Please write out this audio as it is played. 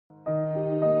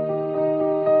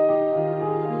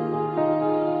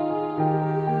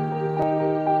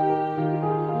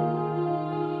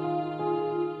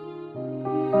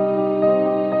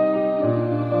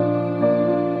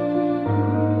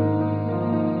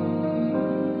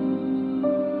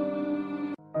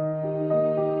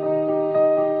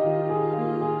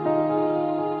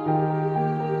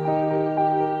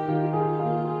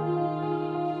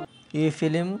ఈ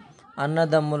ఫిలిం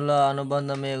అన్నదమ్ముల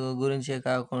అనుబంధం గురించే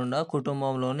కాకుండా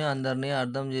కుటుంబంలోని అందరినీ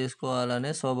అర్థం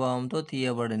చేసుకోవాలనే స్వభావంతో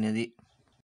తీయబడినది.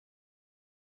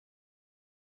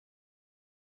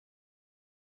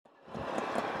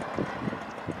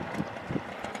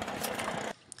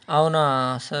 అవునా,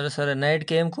 సరే సరే.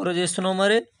 నైట్కి ఏం కూర చేస్తున్నావు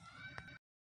మరి?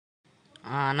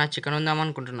 అన్న చికెన్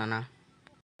ఉందామనుకుంటున్నానా.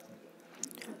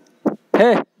 హే,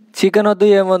 చికెన్ వద్దు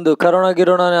ఏమొద్దు. కరోనా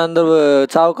గిరోనా అని అందరూ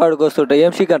చావు కాడికి వస్తుంటాయి.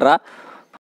 ఏం చికెన్ రా?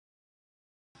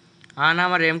 అన్న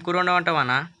మరి ఏం కూర ఉండమంటావా?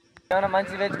 ఏమైనా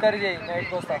మంచి వెజ్ కర్రీ చేయి,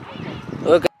 నైట్కి వస్తా.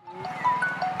 ఓకే.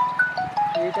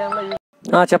 ఈ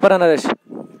టైంలో చెప్పరా నరేష్?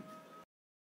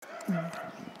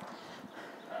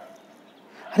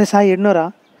 అరే సాయి ఎన్నోరా?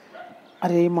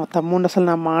 అరే మా తమ్ముడు అసలు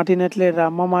నా మాట వినట్లేదురా,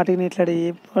 అమ్మ మాట వినట్లేడు. ఏ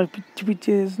పిచ్చి పిచ్చి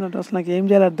చేస్తున్నట్టు అసలు నాకు ఏం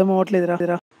చేయాలి అర్థం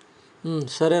అవ్వట్లేదురా.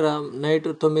 సరేరా, నైట్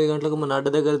 9 గంటలకు మన అడ్డ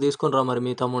దగ్గర తీసుకొని రా మరి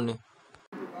మీ తమ్ముడిని.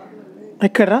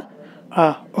 ఎక్కడరా?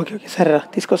 ఓకే ఓకే సరేరా,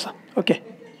 తీసుకొస్తా. ఓకే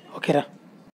ఓకేరా.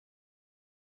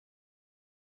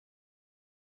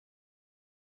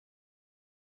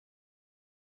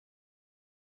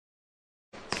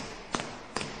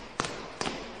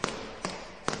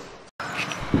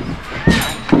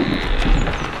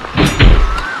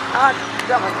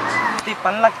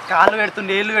 పనుల కాళ్ళు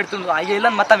పెడుతుండు, ఏళ్ళు పెడుతుండు. ఆ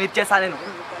ఏళ్ళని మొత్తం ఇచ్చేసా నేను.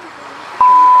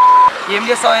 ఏం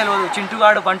చేస్తావో తెలియదు.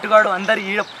 చింటుగాడు బంటుగాడు అందరు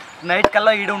ఈడ నైట్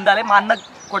కల్లా ఈడ ఉండాలి. మా అన్న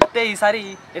కొడితే ఈసారి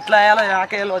ఎట్లా వేయాలో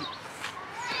నాకే తెలియదు.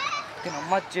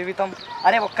 అమ్మ జీవితం.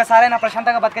 అరే ఒక్కసారైనా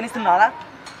ప్రశాంతంగా బతకనిస్తున్నాడా?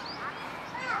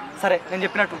 సరే నేను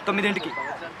చెప్పినట్టు 9ంటికి.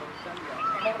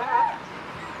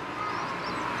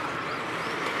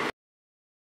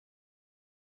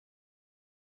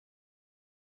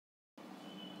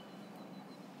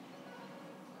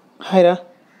 హాయ్ రా,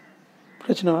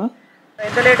 ఇప్పుడు వచ్చినావా?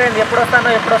 ఎంత లేట్ అయింది? ఎప్పుడు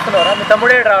వస్తున్నారా? మీ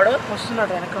తమ్ముడే రాడు?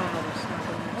 వస్తున్నాడు, వెనక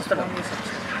వస్తున్నాడు.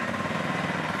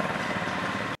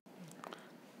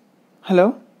 హలో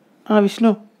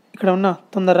విష్ణు, ఇక్కడ ఉన్నా,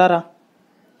 తొందర రా.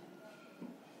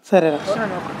 సరేరా.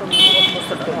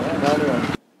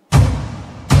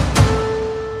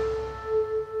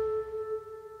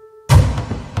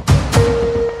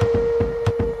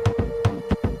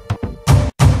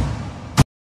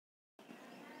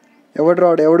 ఎవడు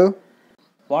రాడు? ఎవడు?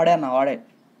 వాడే అన్న, వాడే అన్న.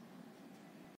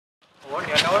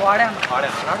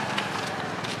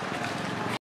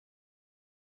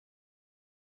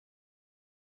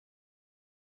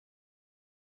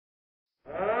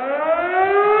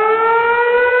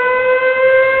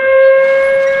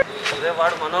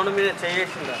 వాడు మనోడి మీద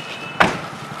చేసిందా?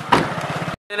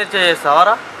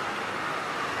 చేస్తావారా?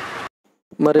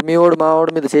 మరి మీ వాడు మా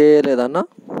వాడి మీద చేయలేదన్నా?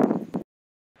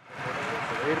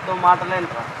 వీడితో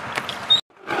మాటలేంట్రా.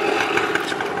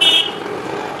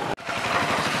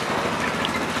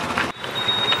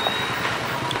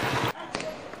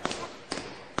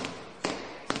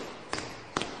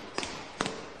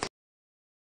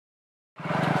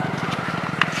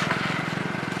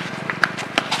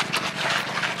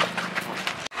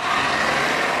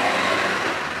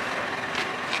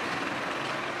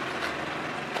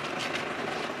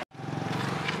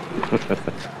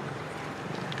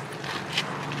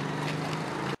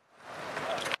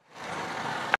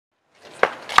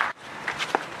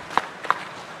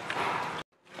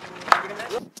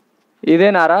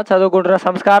 ఇదేనారా చదువుకుంటున్న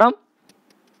సంస్కారం?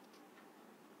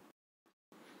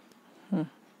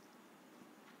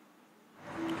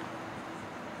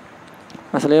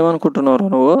 అసలు ఏమనుకుంటున్నావు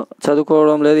నువ్వు?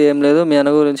 చదువుకోవడం లేదు, ఏం లేదు. మీ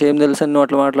అన్న గురించి ఏం తెలుసు అని నువ్వు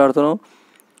అట్లా మాట్లాడుతున్నావు.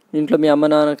 ఇంట్లో మీ అమ్మ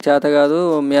నాన్నకి చేత కాదు,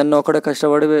 మీ అన్న ఒక్కడే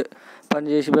కష్టపడి పని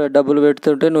చేసి డబ్బులు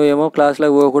పెడుతుంటే నువ్వేమో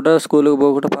క్లాసులకు పోకుండా, స్కూల్కి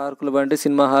పోకుండా, పార్కులు బండి,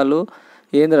 సినిమా హాలు.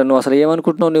 ఏందిరా నువ్వు అసలు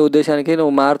ఏమనుకుంటున్నావు? నీ ఉద్దేశానికి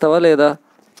నువ్వు మారుతావా లేదా?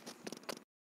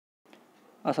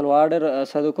 అసలు వాడే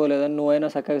చదువుకోలేదని నువ్వైనా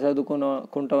చక్కగా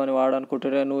చదువుకుంటావని వాడు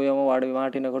అనుకుంటారే. నువ్వేమో వాడి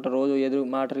మాట వినకుండా రోజు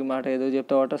మాట ఎదురు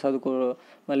చెప్తావట. చదువుకో,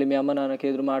 మళ్ళీ మీ అమ్మ నాన్నకి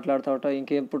ఎదురు మాట్లాడతావట.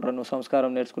 ఇంకెప్పుడు నువ్వు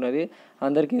సంస్కారం నేర్చుకునేది?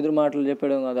 అందరికీ ఎదురు మాటలు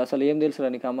చెప్పడం కాదు. అసలు ఏం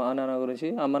తెలుసురా నీకు అమ్మ నాన్న గురించి?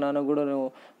 అమ్మ నాన్న కూడా నువ్వు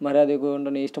మర్యాద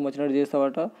ఇవ్వకుండా నీ ఇష్టం వచ్చినట్టు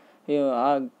చేస్తావట.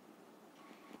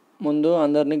 ముందు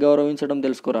అందరినీ గౌరవించడం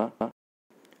తెలుసుకోరా.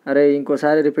 అరే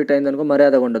ఇంకోసారి రిపీట్ అయిందనుకో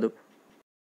మర్యాదగా ఉండదు.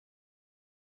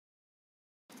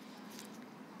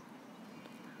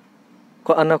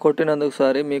 అన్న కొట్టినందుకు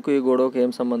సారీ. మీకు ఈ గొడవకి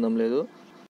ఏం సంబంధం లేదు.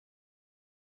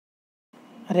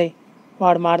 అరే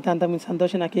వాడు మాడితే అంత మీ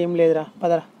సంతోషం నాకేం లేదురా.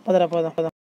 పదరా.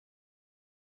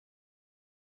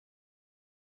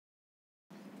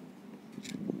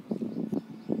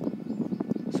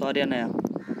 సారీ అన్నయ్య.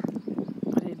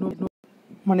 అరే నువ్వు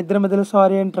మన ఇద్దరి మధ్యలో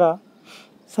సారీ ఏంట్రా?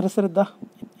 సరేదా.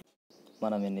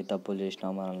 మనం ఎన్ని తప్పులు చేసినా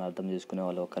మనల్ని అర్థం చేసుకునే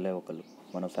వాళ్ళు ఒకళ్ళు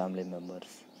మన ఫ్యామిలీ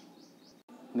మెంబర్స్.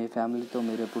 మీ ఫ్యామిలీతో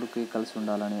మీరు ఎప్పటికీ కలిసి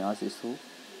ఉండాలని ఆశిస్తూ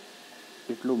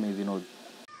ఇట్లు మీ వినోద్.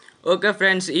 ఓకే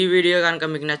ఫ్రెండ్స్, ఈ వీడియో కనుక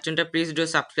మీకు నచ్చుంటే please do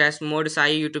subscribe mode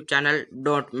Sai YouTube channel.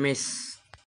 Don't miss.